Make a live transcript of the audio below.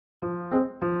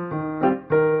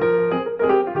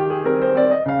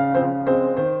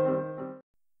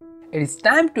it is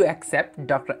time to accept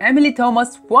Dr. Emily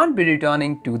Thomas won't be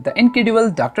returning to the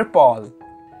Incredible Dr.Pol.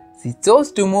 She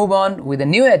chose to move on with a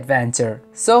new adventure.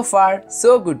 So far,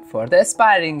 so good for the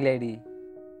aspiring lady.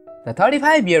 The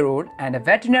 35-year-old and a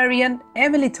veterinarian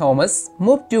Emily Thomas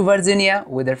moved to Virginia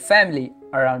with her family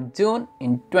around June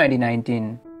in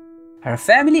 2019. Her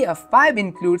family of 5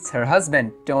 includes her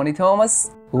husband Tony Thomas,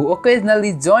 who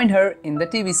occasionally joined her in the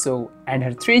TV show, and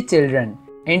her 3 children,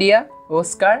 India,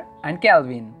 Oscar, and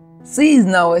Calvin. She is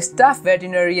now a staff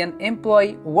veterinarian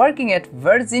employee working at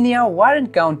Virginia Warren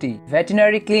County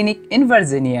Veterinary Clinic in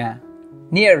Virginia.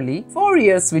 Nearly 4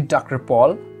 years with Dr.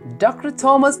 Pol, Dr.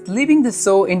 Thomas leaving the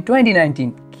show in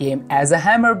 2019 came as a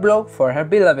hammer blow for her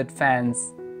beloved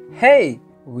fans. Hey,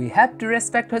 we have to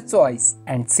respect her choice,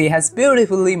 and she has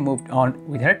beautifully moved on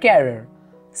with her career.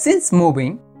 Since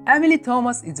moving, Emily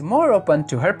Thomas is more open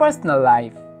to her personal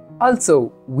life.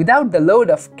 Also, without the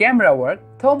load of camera work,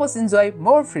 Thomas enjoys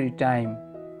more free time.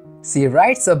 She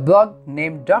writes a blog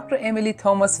named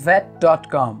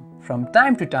dremillythomasvet.com. From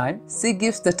time to time, she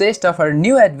gives the taste of her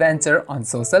new adventure on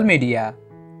social media.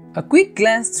 A quick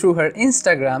glance through her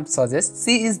Instagram suggests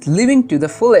she is living to the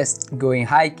fullest, going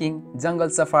hiking,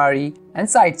 jungle safari, and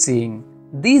sightseeing.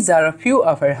 These are a few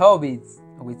of her hobbies,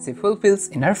 which she fulfills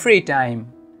in her free time.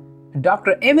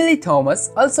 Dr. Emily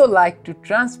Thomas also liked to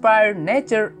transpire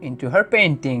nature into her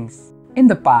paintings. In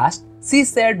the past, she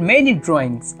shared many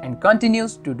drawings and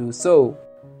continues to do so.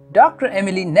 Dr.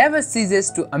 Emily never ceases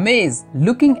to amaze.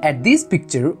 Looking at this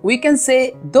picture, we can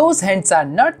say those hands are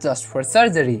not just for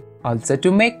surgery, also to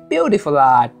make beautiful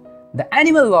art. The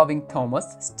animal-loving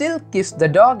Thomas still keeps the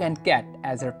dog and cat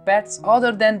as her pets.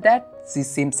 Other than that, she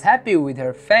seems happy with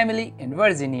her family in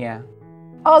Virginia.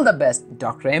 All the best,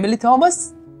 Dr. Emily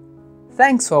Thomas.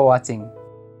 Thanks for watching.